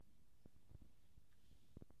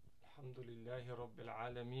لله رب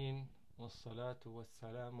العالمين والصلاة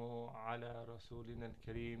والسلام على رسولنا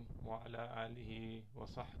الكريم وعلى آله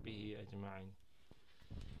وصحبه أجمعين.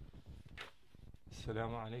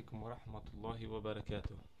 السلام عليكم ورحمة الله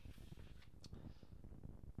وبركاته.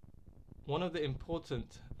 One of the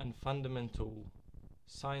important and fundamental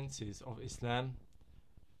sciences of Islam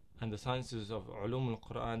and the sciences of Ulum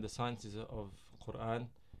al-Quran, the sciences of Quran,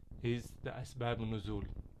 is the Asbab al-Nuzul,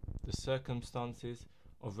 the circumstances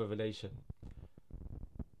of revelation.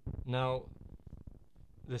 Now,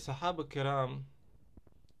 the Sahaba Kiram,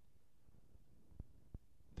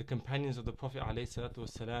 the companions of the Prophet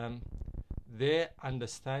ﷺ, their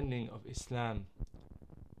understanding of Islam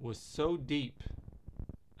was so deep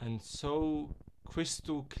and so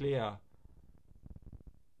crystal clear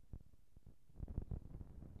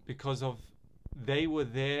because of they were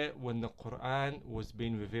there when the Quran was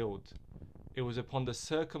being revealed. It was upon the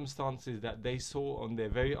circumstances that they saw on their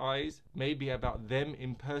very eyes, maybe about them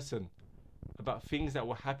in person, about things that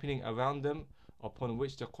were happening around them, upon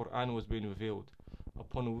which the Quran was being revealed,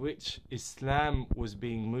 upon which Islam was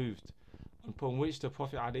being moved, upon which the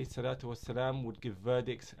Prophet ﷺ would give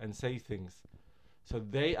verdicts and say things. So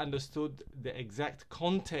they understood the exact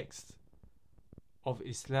context of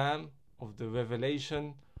Islam, of the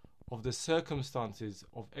revelation, of the circumstances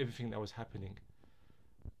of everything that was happening.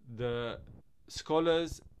 The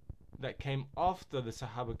scholars that came after the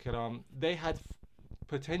Sahaba Kiram, they had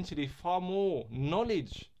potentially far more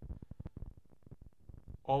knowledge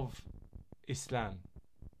of Islam,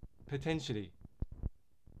 potentially,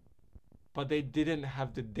 but they didn't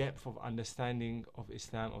have the depth of understanding of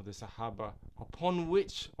Islam of the Sahaba,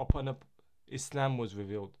 upon Islam was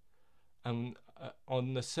revealed, and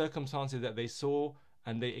on the circumstances that they saw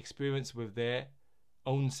and they experienced with their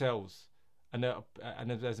own selves. And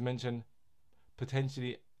as mentioned,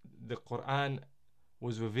 potentially the Quran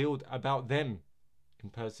was revealed about them in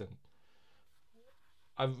person.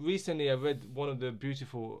 I read one of the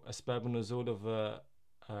beautiful Asbab al-Nuzul of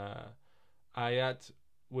ayat,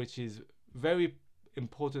 which is very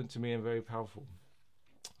important to me and very powerful.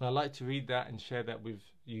 And I'd like to read that and share that with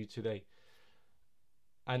you today.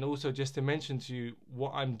 And also just to mention to you,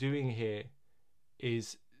 what I'm doing here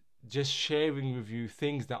is just sharing with you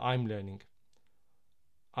things that I'm learning.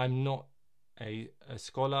 I'm not a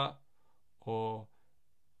scholar or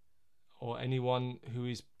anyone who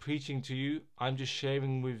is preaching to you. I'm just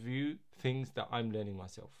sharing with you things that I'm learning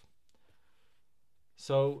myself.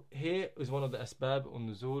 So here is one of the Asbab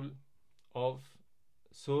al-Nuzul of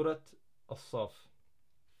Sura Al Saff.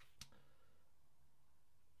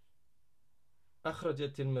 أخرج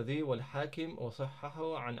الترمذي والحاكم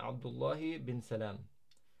وصححه عن عبد الله بن سلام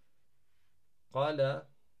قال.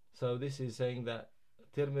 So this is saying that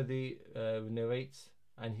Tirmidhi narrates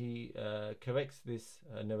and he corrects this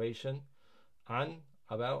narration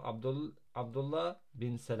about Abdullah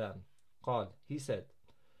bin Salam. قال, he said,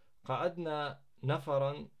 قعدنا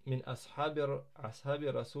نفرا من أصحاب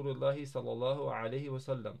رسول الله صلى الله عليه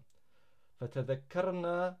وسلم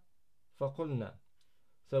فتذكرنا فقلنا.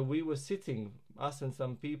 So we were sitting, us and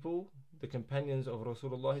some people, the companions of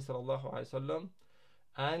Rasulullah sallallahu alaihi wasallam,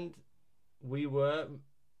 and we were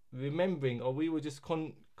remembering, or we were just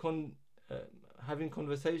having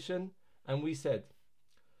conversation, and we said,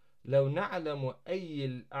 لو نعلم أي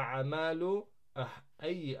الأعمال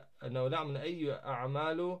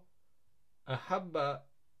أحب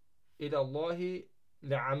إلى الله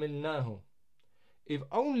لعملناه. If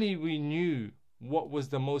only we knew what was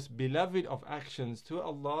the most beloved of actions to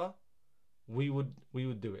Allah, we would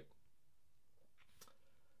do it.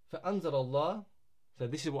 فأنزل الله. So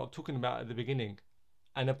this is what I'm talking about at the beginning.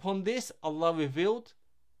 And upon this, Allah revealed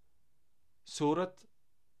Surah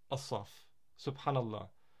Al Saff. Subhanallah.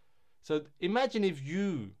 So imagine if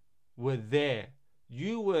you were there,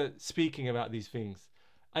 you were speaking about these things,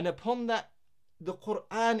 and upon that, the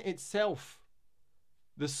Quran itself,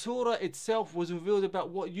 the surah itself was revealed about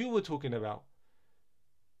what you were talking about.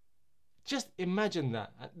 Just imagine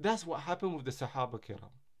that. That's what happened with the Sahaba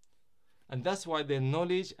Kiram. And that's why their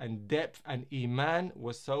knowledge and depth and iman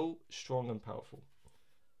was so strong and powerful.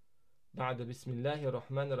 بعد بسم الله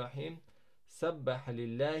الرحمن الرحيم سبح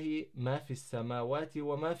لله ما في السماوات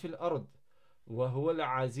وما في الأرض وهو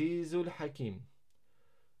العزيز الحكيم.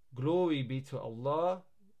 Glory be to Allah.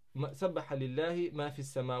 سبح لله ما في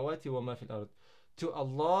السماوات وما في الأرض. To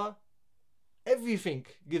Allah, everything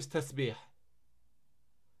gives tasbih.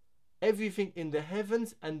 Everything in the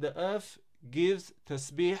heavens and the earth gives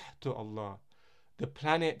tasbih to Allah. The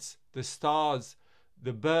planets, the stars,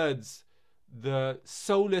 the birds, the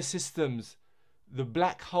solar systems, the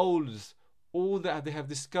black holes, all that they have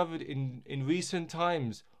discovered in recent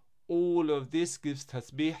times, all of this gives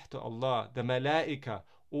tasbih to Allah, the malaika,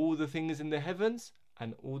 all the things in the heavens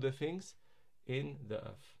and all the things in the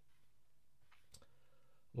earth.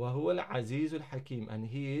 وَهُوَ الْعَزِيزُ الْحَكِيمُ, and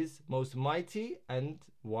He is most mighty and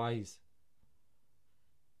wise.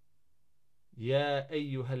 يَا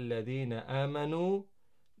أَيُّهَا الَّذِينَ آمَنُوا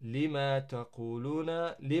لِمَا تَقُولُونَ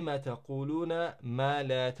مَا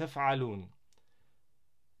لَا تَفْعَلُونَ.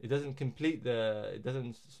 It doesn't it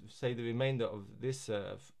doesn't say the remainder of this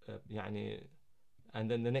يعني, and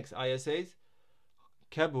then the next ayah says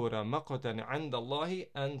كَبُرَ مَقْتًا عِنْدَ اللَّهِ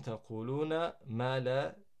أَن تَقُولُونَ مَا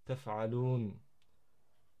لَا تَفْعَلُونَ.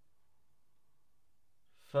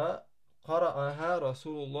 فقرأها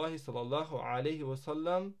رسول الله صلى الله عليه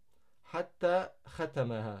وسلم حتى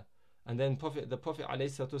ختمها. And then the Prophet عليه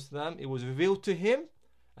الصلاة والسلام, it was revealed to him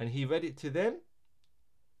and he read it to them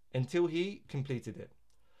until he completed it.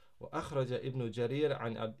 وأخرج ابن جرير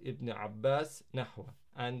عن ابن عباس نحوه.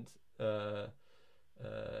 And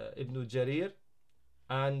Ibn Jarir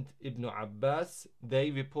and Ibn Abbas,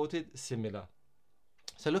 they reported similar.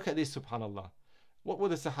 So look at this, subhanallah. What were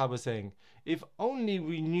the Sahaba saying? If only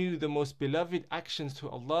we knew the most beloved actions to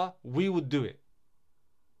Allah, we would do it.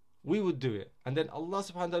 We would do it. And then Allah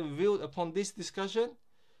subhanahu wa ta'ala revealed upon this discussion,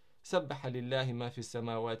 سبح لله ما في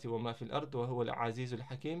السماوات وما في الأرض وهو العزيز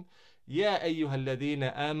الحكيم يا أيها الذين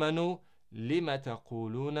آمنوا لما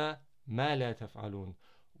تقولون ما لا تفعلون.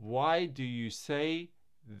 Why do you say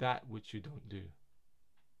that which you don't do?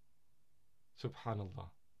 Subhanallah.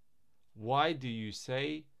 Why do you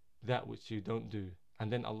say that which you don't do?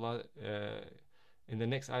 And then Allah in the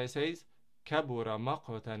next ayah says كبر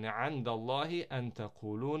مقتا عند الله أن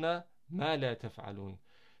تقولون ما لا تفعلون.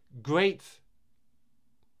 Great,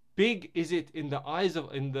 big is it in the eyes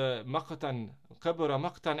of, in the مقتا, كبر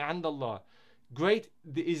مقتا عند الله. Great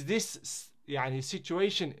is this يعني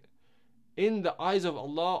situation in the eyes of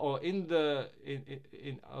Allah, or in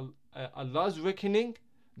Allah's reckoning,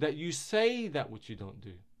 that you say that which you don't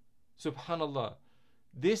do. Subhanallah.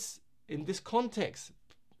 In this context,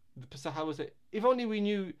 the Sahaba say, if only we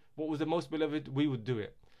knew what was the most beloved, we would do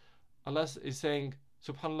it. Allah is saying,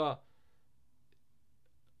 subhanallah,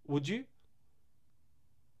 would you?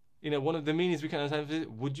 One of the meanings we can understand is,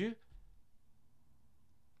 would you?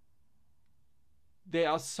 There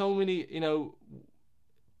are so many,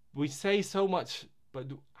 we say so much, but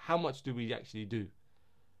how much do we actually do?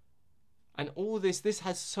 And all this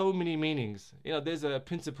has so many meanings. There's a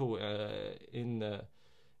principle in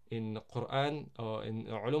Quran, or in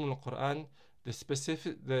Ulum al-Quran,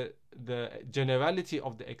 the generality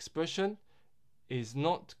of the expression is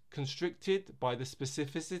not constricted by the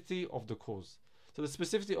specificity of the cause. So the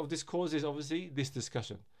specificity of this cause is obviously this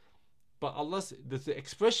discussion. But the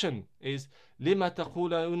expression is لِمَا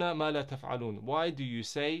تَقُولُونَ مَا لَا تَفْعَلُونَ. Why do you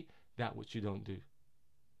say that which you don't do?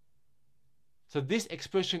 So this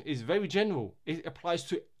expression is very general. It applies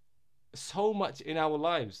to so much in our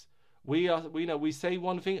lives. We say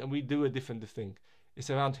one thing and we do a different thing. It's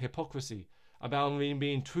around hypocrisy, about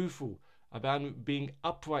being truthful, about being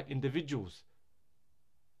upright individuals.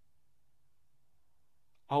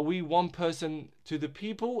 Are we one person to the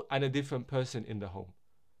people and a different person in the home?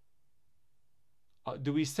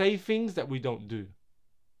 Do we say things that we don't do?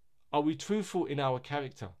 Are we truthful in our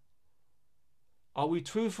character? Are we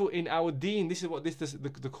truthful in our deen? This is what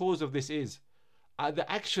the cause of this is. The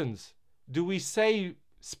actions. Do we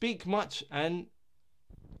speak much, and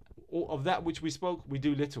of that which we spoke, we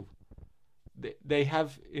do little? They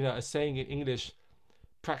have a saying in English,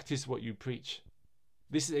 practice what you preach.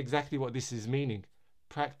 This is exactly what this is meaning.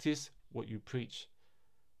 Practice what you preach.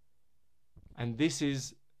 And this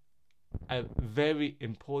is a very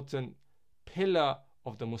important pillar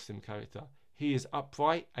of the Muslim character. He is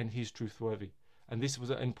upright and he is truthworthy. And this was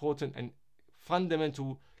an important and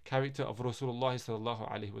fundamental character of Rasulullah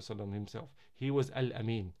sallallahu alaihi wasallam himself. He was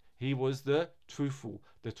al-Amin. He was the truthful,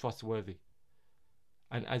 the trustworthy.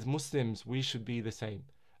 And as Muslims, we should be the same.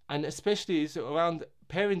 And especially it's around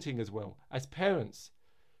parenting as well. As parents,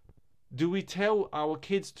 do we tell our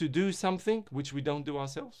kids to do something which we don't do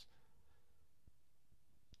ourselves?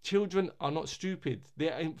 Children are not stupid. They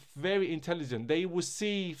are very intelligent. They will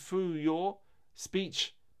see through your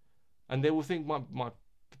speech and they will think, my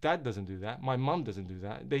dad doesn't do that. My mum doesn't do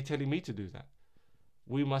that. They're telling me to do that.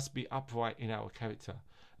 We must be upright in our character.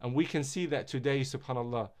 And we can see that today,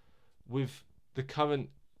 subhanAllah, with the current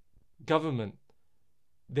government,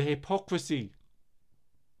 the hypocrisy.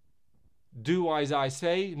 Do as I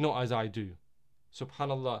say, not as I do.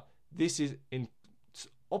 Subhanallah, this is in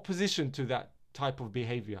opposition to that type of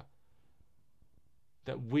behavior.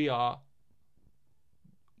 That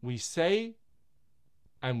we say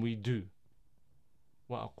and we do.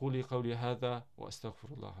 وأقول قولي هذا وأستغفر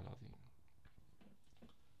الله العظيم.